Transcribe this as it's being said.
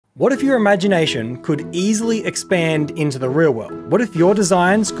What if your imagination could easily expand into the real world? What if your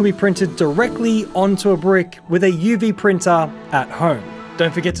designs could be printed directly onto a brick with a UV printer at home?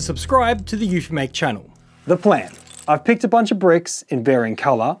 Don't forget to subscribe to the eufyMake channel. The plan. I've picked a bunch of bricks in varying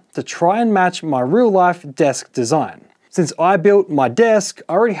color to try and match my real life desk design. Since I built my desk,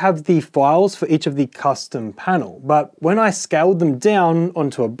 I already have the files for each of the custom panel, but when I scaled them down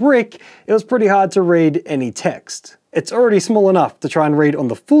onto a brick, it was pretty hard to read any text. It's already small enough to try and read on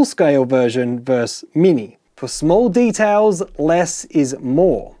the full scale version versus mini. For small details, less is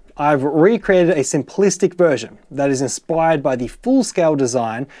more. I've recreated a simplistic version that is inspired by the full scale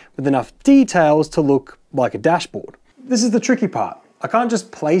design with enough details to look like a dashboard. This is the tricky part. I can't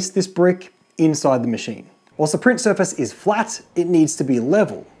just place this brick inside the machine. Whilst the print surface is flat, it needs to be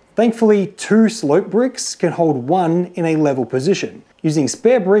level. Thankfully, 2 slope bricks can hold one in a level position. Using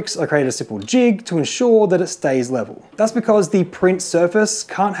spare bricks, I create a simple jig to ensure that it stays level. That's because the print surface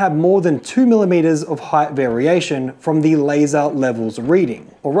can't have more than 2 millimeters of height variation from the laser levels reading,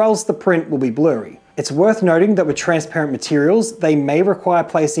 or else the print will be blurry. It's worth noting that with transparent materials, they may require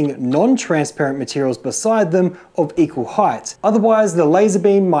placing non-transparent materials beside them of equal height. Otherwise, the laser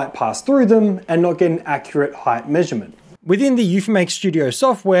beam might pass through them and not get an accurate height measurement. Within the eufyMake Studio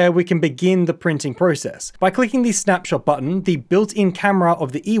software, we can begin the printing process. By clicking the snapshot button, the built-in camera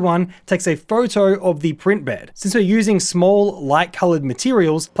of the E1 takes a photo of the print bed. Since we're using small, light-colored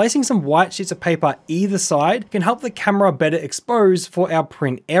materials, placing some white sheets of paper either side can help the camera better expose for our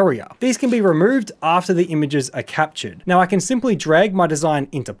print area. These can be removed after the images are captured. Now I can simply drag my design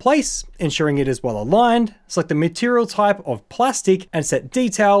into place, ensuring it is well aligned, select the material type of plastic, and set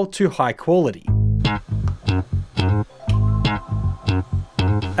detail to high quality.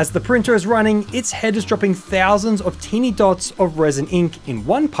 As the printer is running, its head is dropping thousands of teeny dots of resin ink in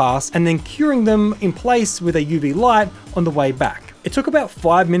one pass and then curing them in place with a UV light on the way back. It took about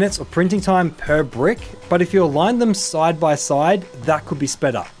 5 minutes of printing time per brick, but if you align them side by side, that could be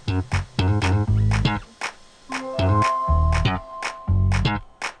sped up.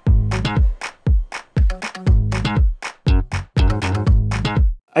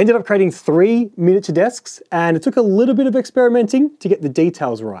 I ended up creating 3 miniature desks, and it took a little bit of experimenting to get the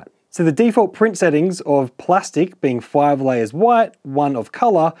details right. So the default print settings of plastic being 5 layers white, 1 of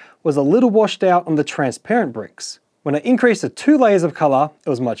color, was a little washed out on the transparent bricks. When I increased to 2 layers of color, it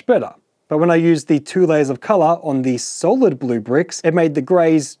was much better. But when I used the 2 layers of color on the solid blue bricks, it made the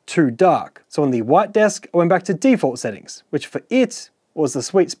grays too dark. So on the white desk, I went back to default settings, which for it was the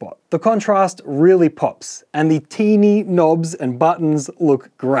sweet spot. The contrast really pops, and the teeny knobs and buttons look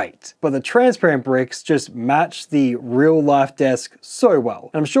great. But the transparent bricks just match the real life desk so well.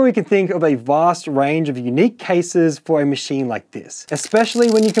 And I'm sure you can think of a vast range of unique cases for a machine like this, especially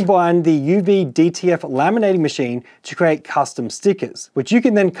when you combine the UV DTF laminating machine to create custom stickers, which you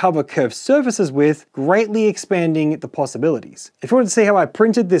can then cover curved surfaces with, greatly expanding the possibilities. If you want to see how I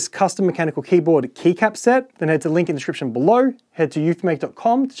printed this custom mechanical keyboard keycap set, then head to the link in the description below. Head to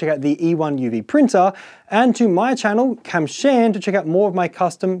eufyMake.com to check out the E1 UV printer, and to my channel, Cam Shan, to check out more of my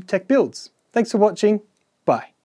custom tech builds. Thanks for watching. Bye.